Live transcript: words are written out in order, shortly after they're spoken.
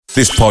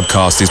This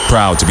podcast is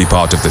proud to be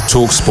part of the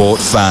TalkSport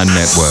Fan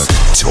Network.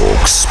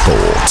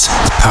 TalkSport.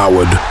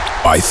 Powered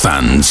by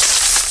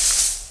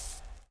fans.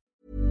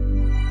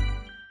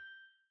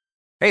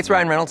 Hey, it's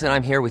Ryan Reynolds, and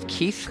I'm here with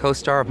Keith,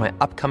 co-star of my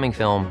upcoming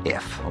film,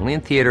 If, only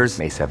in theaters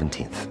May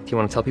 17th. Do you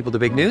want to tell people the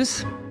big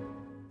news?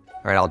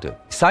 All right, I'll do it.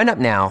 Sign up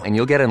now and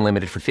you'll get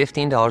unlimited for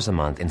 $15 a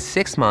month and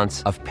 6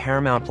 months of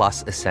Paramount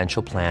Plus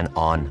Essential Plan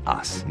on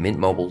us.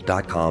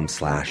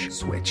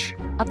 MintMobile.com/switch.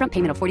 Upfront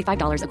payment of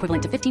 $45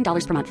 equivalent to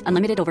 $15 per month.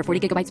 Unlimited over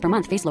 40 gigabytes per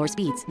month. Face lower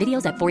speeds.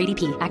 Videos at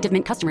 480p. Active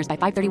Mint customers by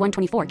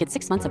 531.24 get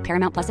 6 months of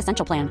Paramount Plus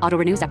Essential Plan. Auto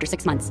renews after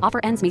 6 months. Offer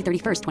ends May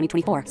 31st,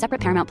 2024.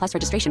 Separate Paramount Plus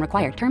registration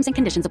required. Terms and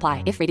conditions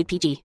apply if rated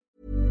PG.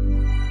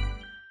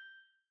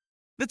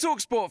 The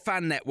TalkSport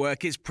Fan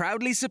Network is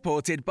proudly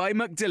supported by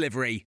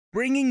McDelivery,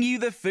 bringing you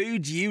the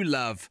food you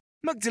love.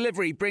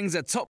 McDelivery brings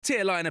a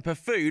top-tier lineup of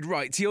food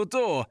right to your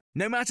door.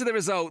 No matter the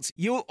result,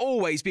 you'll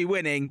always be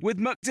winning with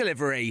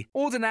McDelivery.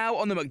 Order now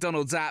on the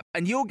McDonald's app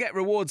and you'll get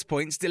rewards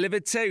points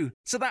delivered too.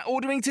 So that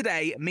ordering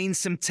today means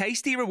some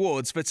tasty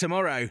rewards for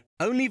tomorrow.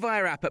 Only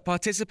via app at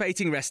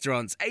participating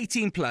restaurants.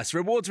 18 plus.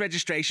 Rewards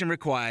registration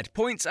required.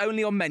 Points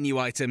only on menu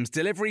items.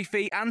 Delivery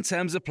fee and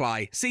terms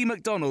apply. See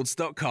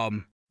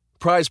mcdonalds.com.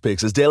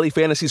 PrizePicks is daily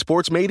fantasy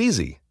sports made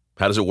easy.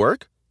 How does it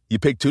work? You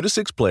pick 2 to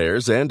 6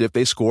 players, and if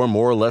they score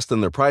more or less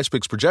than their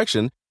PrizePicks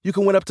projection, you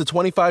can win up to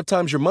 25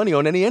 times your money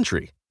on any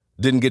entry.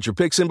 Didn't get your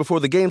picks in before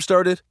the game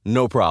started?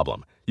 No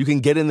problem. You can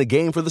get in the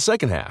game for the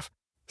second half.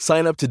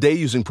 Sign up today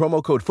using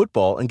promo code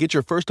FOOTBALL and get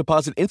your first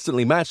deposit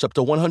instantly matched up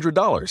to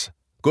 $100.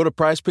 Go to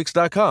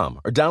prizepicks.com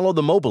or download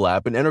the mobile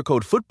app and enter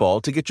code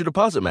FOOTBALL to get your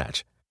deposit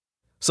match.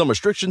 Some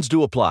restrictions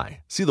do apply.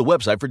 See the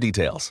website for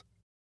details.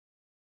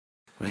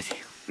 Ready.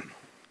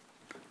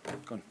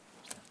 Go on.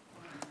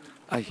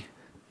 Aye.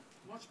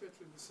 Much better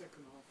in the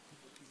second half, but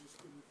you just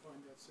couldn't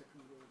find that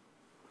second goal.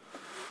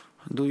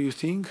 Do you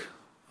think?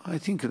 I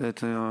think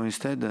that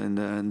instead in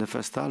the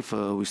first half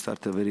we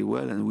started very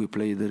well and we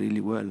played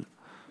really well.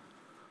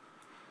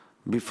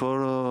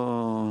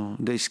 Before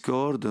they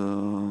scored,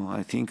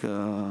 I think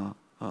I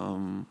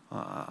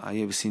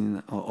have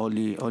seen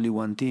only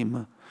one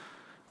team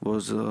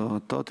was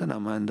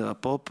Tottenham, and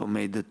Pop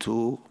made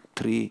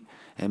 2-3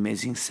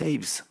 amazing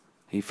saves.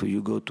 If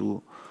you go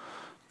to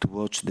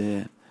watch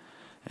the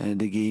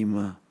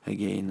game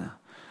again.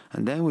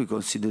 And then we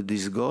consider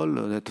this goal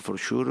that for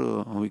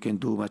sure we can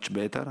do much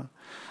better.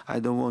 I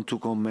don't want to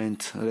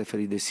comment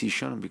referee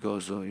decision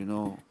because,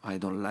 I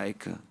don't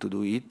like to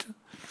do it.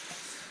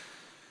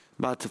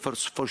 But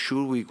for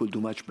sure we could do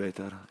much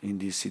better in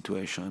this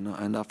situation.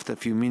 And after a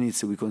few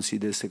minutes we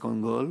consider a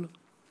second goal.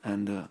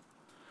 And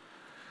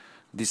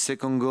this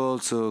second goal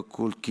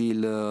could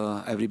kill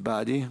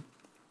everybody.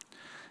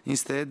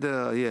 Instead,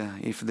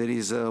 if there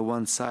is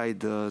one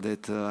side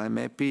that I'm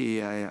happy,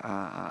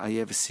 I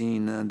have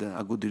seen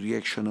a good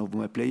reaction of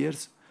my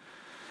players.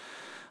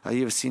 I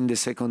have seen the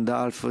second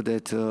half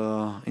that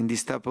in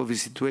this type of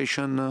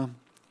situation,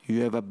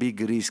 you have a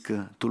big risk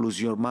to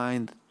lose your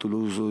mind, to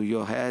lose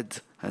your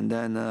head, and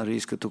then a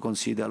risk to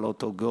concede a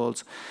lot of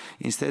goals.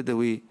 Instead,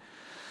 we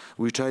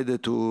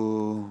tried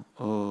to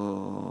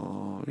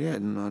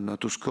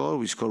not to score.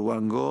 We scored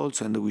 1 goal,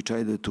 and we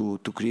tried to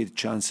create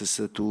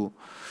chances to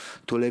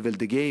level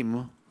the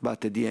game.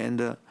 But at the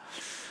end,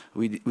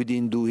 we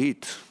didn't do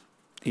it.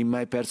 In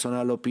my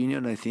personal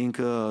opinion, I think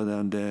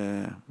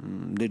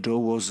the draw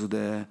was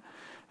the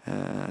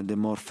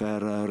more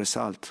fair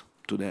result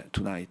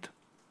tonight.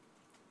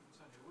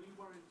 Were you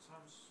worried at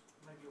times?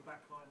 Maybe your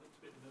back line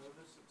looked a bit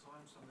nervous at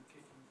times. Some of the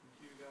kicking from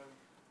Hugo.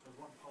 There was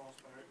one pass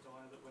by Eric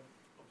Dyer that went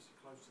obviously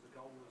close to the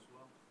goal as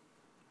well.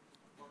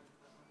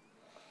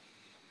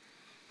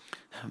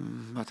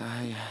 But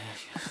I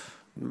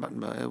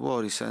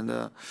worries, and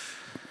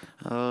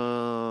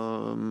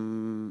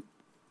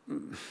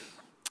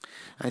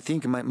I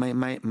think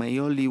my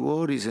only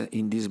worries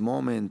in this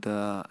moment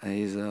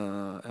is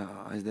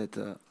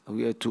that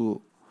we have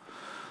to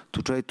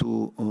try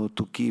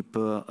to keep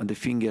the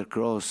finger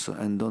crossed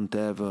and don't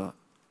have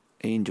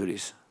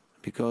injuries,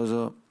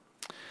 because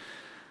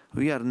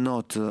we are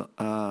not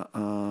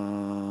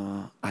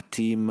a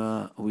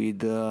team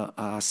with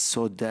a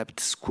so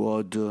depth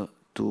squad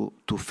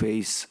to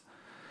face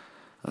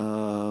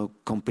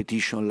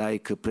competition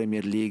like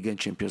Premier League and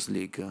Champions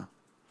League.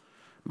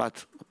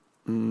 But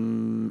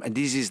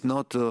this is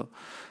not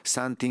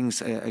something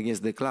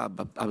against the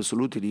club,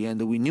 absolutely.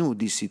 And we knew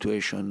this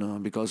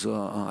situation because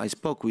I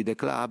spoke with the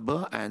club,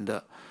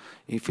 and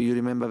if you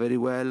remember very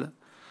well,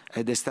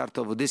 at the start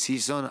of the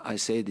season, I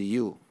said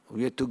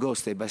we have to go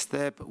step by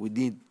step. We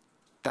need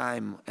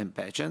time and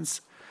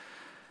patience,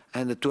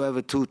 and to have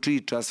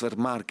 2-3 transfer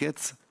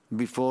markets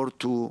before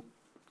to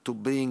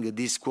bring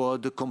this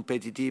squad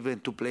competitive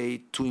and to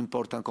play 2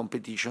 important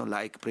competitions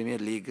like Premier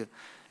League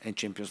and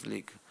Champions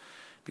League.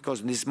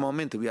 Because in this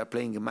moment we are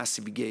playing a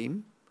massive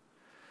game,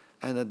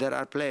 and there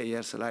are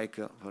players like,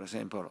 for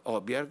example,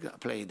 Oberg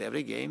played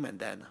every game, and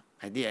then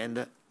at the end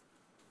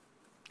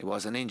it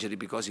was an injury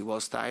because he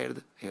was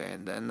tired,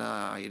 and then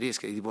he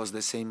risked. It was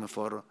the same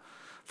for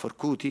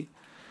Kuti.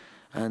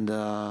 And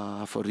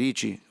for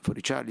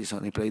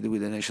Richarlison, he played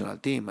with the national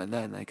team, and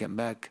then I came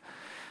back.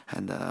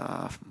 And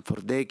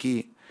for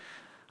Deki,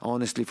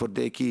 honestly,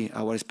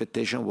 our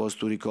expectation was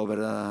to recover,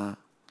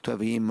 to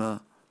have him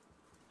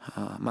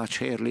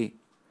much early.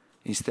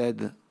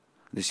 Instead,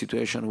 the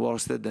situation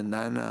worsened, and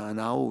then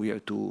now we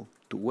have to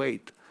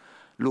wait.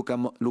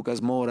 Lucas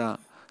Moura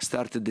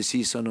started the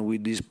season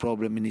with this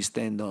problem in his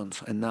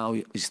tendons, and now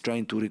he's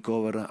trying to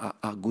recover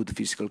a good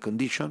physical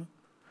condition.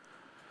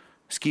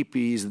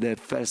 Skippy is the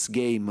first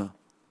game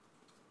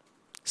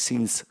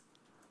since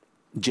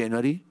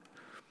January.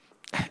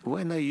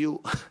 When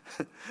you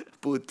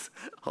put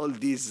all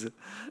this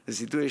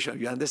situation,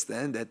 you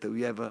understand that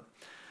we have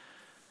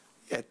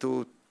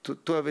to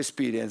have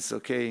experience,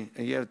 okay?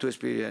 You have to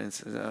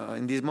experience.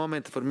 In this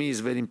moment, for me, it's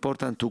very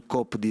important to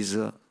cope this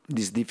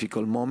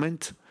difficult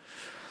moment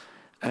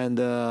and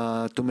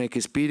to make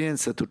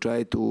experience, to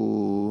try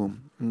to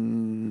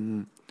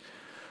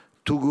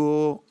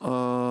go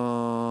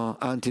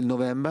until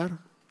November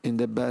in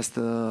the best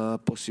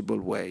possible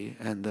way.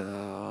 And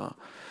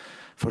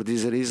for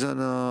this reason,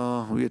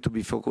 we have to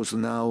be focused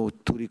now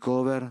to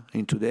recover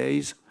in 2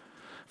 days.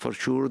 For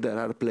sure, there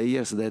are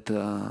players that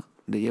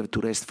they have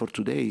to rest for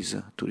 2 days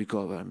to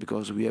recover,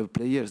 because we have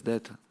players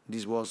that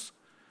this was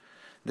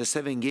the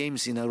 7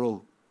 games in a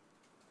row.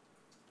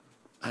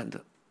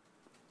 And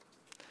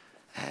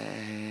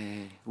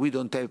we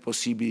don't have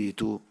possibility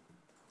to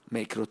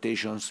make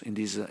rotations in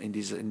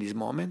this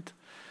moment.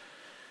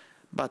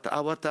 But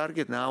our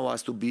target now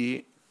has to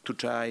be to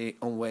try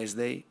on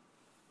Wednesday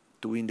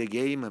to win the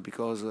game,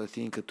 because I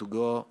think to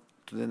go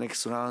to the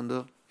next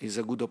round is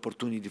a good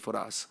opportunity for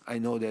us. I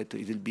know that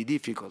it will be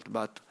difficult,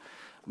 but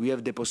we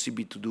have the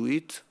possibility to do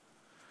it.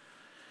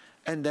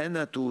 And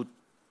then to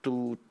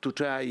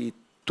try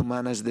to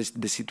manage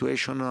the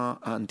situation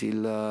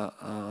until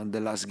the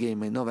last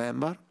game in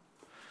November.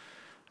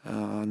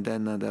 And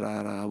then there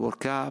are a World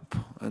Cup,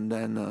 and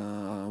then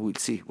we'll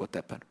see what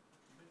happens.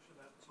 You mentioned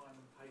about time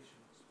and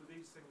patience. With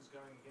these things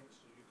going against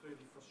you, you're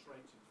clearly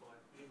frustrated by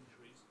the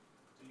injuries.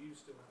 Do you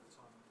still have the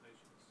time and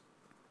patience?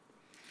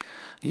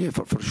 Yeah,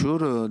 for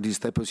sure, this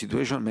type of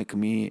situation make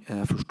me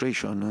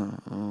frustration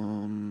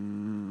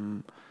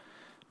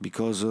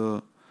because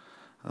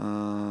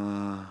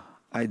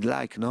I'd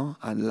like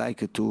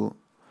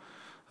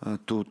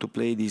to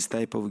play this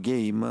type of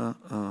game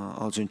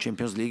also in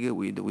Champions League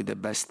with the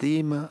best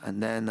team,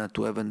 and then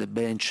to have on the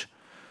bench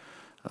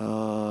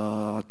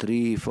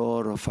 3,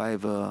 4, or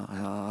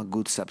 5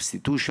 good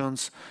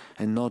substitutions,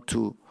 and not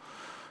to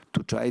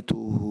try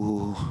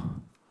to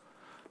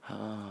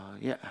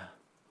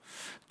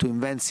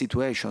invent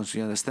situations.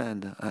 You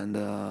understand? And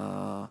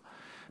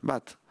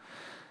but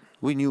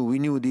we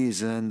knew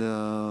this, and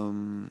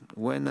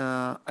when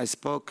I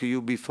spoke to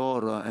you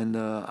before, and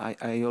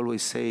I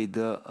always said,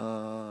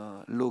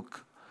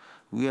 look,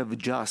 we have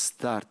just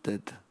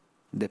started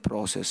the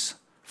process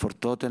for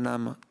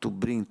Tottenham to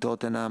bring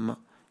Tottenham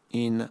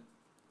in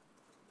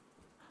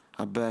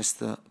a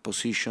best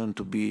position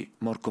to be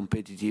more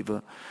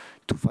competitive,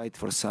 to fight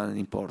for something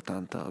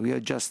important. We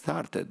have just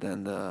started,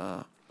 and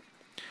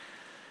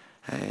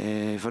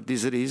for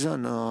this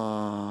reason,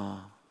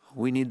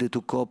 we need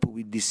to cope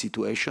with this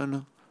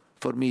situation.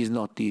 For me, it's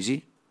not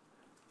easy.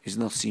 It's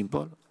not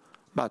simple.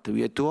 But we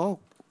have to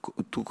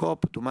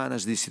cope, to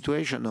manage this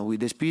situation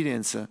with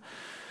experience,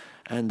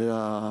 and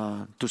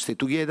to stay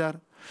together.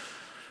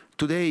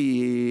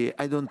 Today,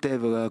 I don't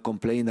have a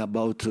complaint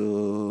about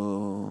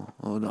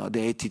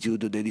the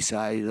attitude, the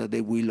desire,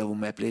 the will of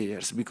my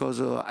players,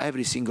 because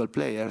every single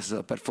player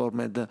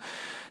performed.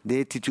 The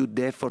attitude,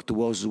 the effort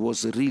was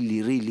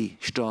really, really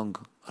strong,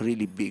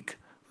 really big.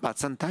 But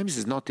sometimes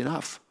it's not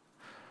enough.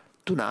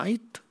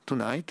 Tonight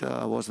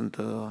wasn't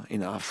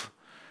enough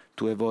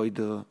to avoid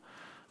a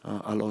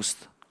loss.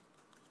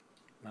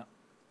 Antonio,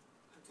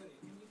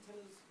 can you tell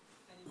us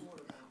any more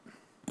about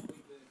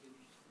Højbjerg and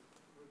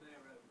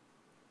Romero?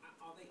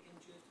 Are they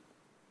injured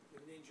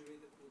with an injury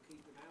that will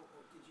keep them out,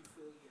 or did you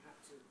feel you had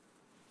to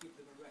give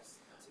them a rest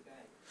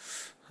today?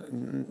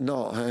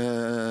 No,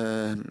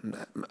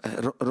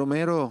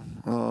 Romero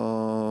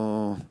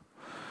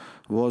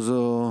was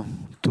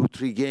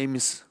 2-3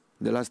 games.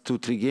 The last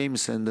 2-3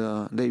 games, and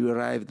they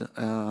arrived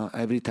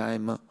every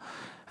time.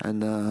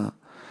 And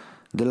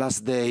the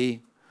last day,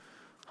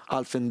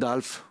 half and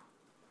half,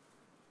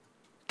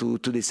 to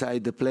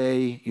decide the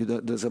play. You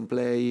doesn't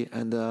play,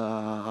 and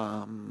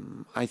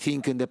I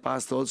think in the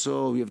past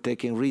also we have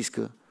taken risk.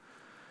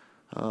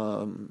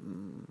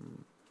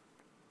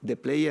 The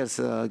players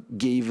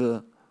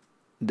gave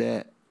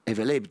the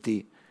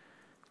availability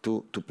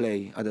to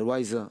play.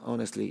 Otherwise,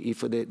 honestly, if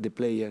the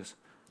players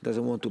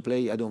doesn't want to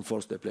play, I don't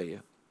force the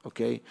player.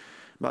 Okay,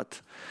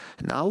 but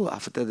now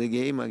after the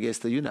game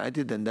against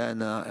United, and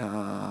then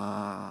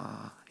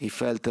he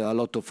felt a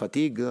lot of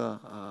fatigue,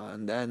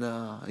 and then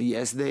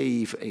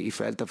yesterday he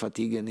felt a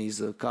fatigue in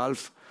his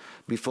calf,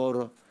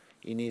 before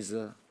in his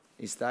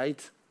thigh,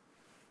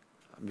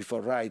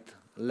 before right,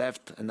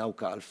 left, and now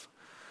calf.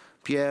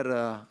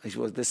 Pierre, it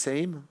was the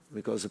same,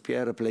 because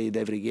Pierre played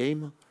every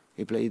game,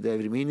 he played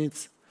every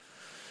minute,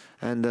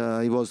 and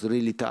he was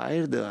really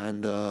tired.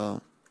 And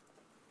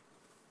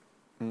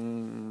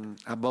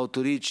about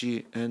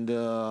Ricci and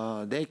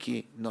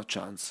Decky, no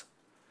chance.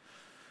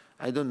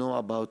 I don't know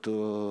about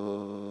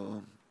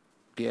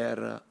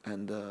Pierre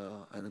and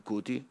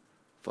Cuti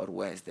for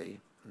Wednesday.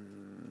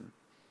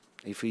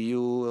 If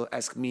you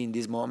ask me in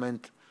this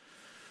moment,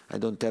 I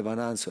don't have an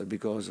answer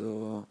because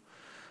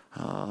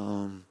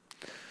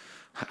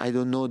I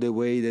don't know the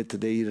way that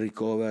they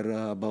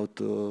recover about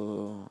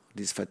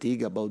this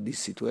fatigue, about this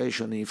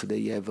situation, if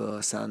they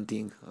have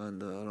something,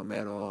 and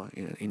Romero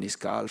in his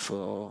calf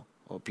or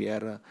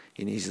Pierre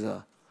in his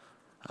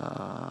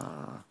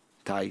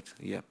tight.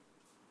 Yeah.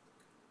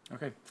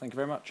 Okay, thank you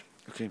very much.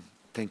 Okay,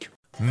 thank you.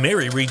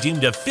 Mary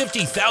redeemed a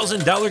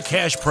 $50,000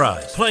 cash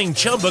prize playing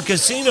Chumba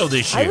Casino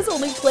this year. I was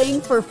only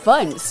playing for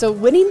fun, so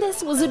winning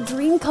this was a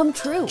dream come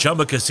true.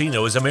 Chumba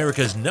Casino is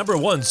America's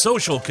 #1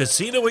 social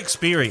casino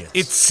experience.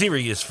 It's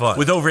serious fun.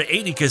 With over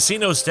 80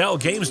 casino-style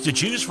games to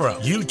choose from,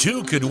 you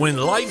too could win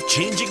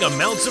life-changing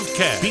amounts of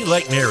cash. Be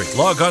like Mary.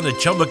 Log on to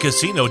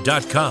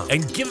ChumbaCasino.com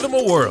and give them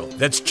a whirl.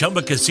 That's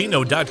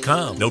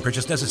ChumbaCasino.com. No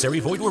purchase necessary.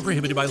 Void or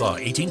prohibited by law.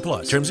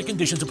 18+. Terms and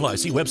conditions apply.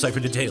 See website for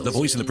details. The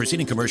voice in the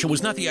preceding commercial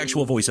was not the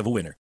actual voice of a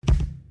winner.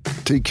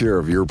 Take care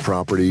of your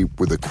property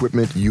with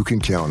equipment you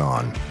can count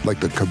on, like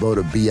the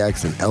Kubota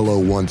BX and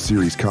LO1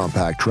 Series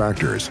compact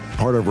tractors,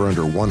 part of our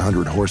under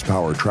 100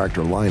 horsepower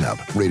tractor lineup,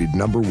 rated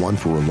 #1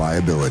 for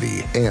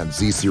reliability, and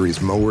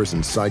Z-Series mowers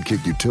and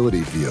Sidekick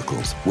utility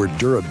vehicles, where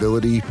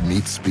durability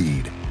meets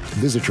speed.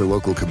 Visit your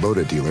local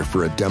Kubota dealer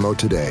for a demo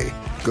today.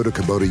 Go to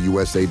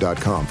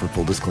KubotaUSA.com for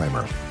full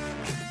disclaimer.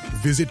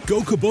 Visit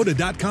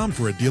GoKubota.com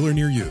for a dealer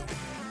near you.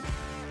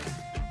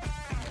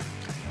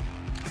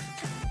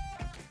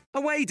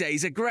 Away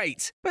days are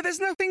great, but there's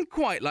nothing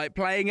quite like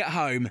playing at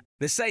home.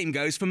 The same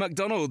goes for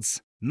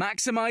McDonald's.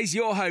 Maximise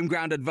your home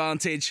ground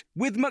advantage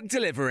with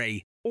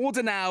McDelivery.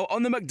 Order now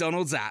on the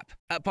McDonald's app.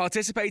 At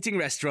participating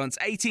restaurants,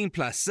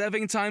 18+,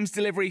 serving times,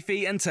 delivery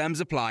fee and terms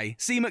apply.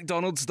 See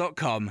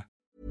mcdonalds.com.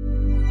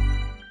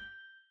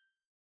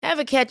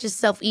 Ever catch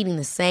yourself eating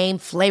the same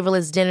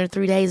flavorless dinner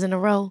 3 days in a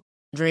row?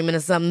 Dreaming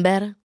of something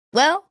better?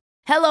 Well,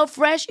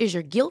 HelloFresh is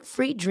your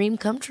guilt-free dream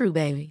come true,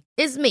 baby.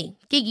 It's me,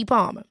 Keke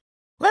Palmer.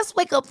 Let's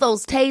wake up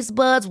those taste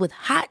buds with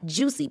hot,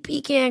 juicy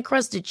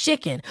pecan-crusted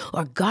chicken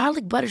or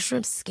garlic butter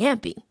shrimp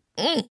scampi.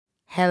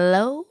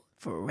 Hello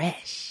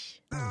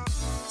Fresh.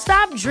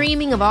 Stop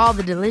dreaming of all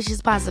the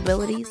delicious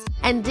possibilities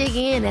and dig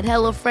in at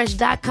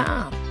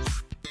HelloFresh.com.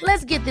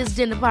 Let's get this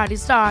dinner party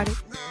started.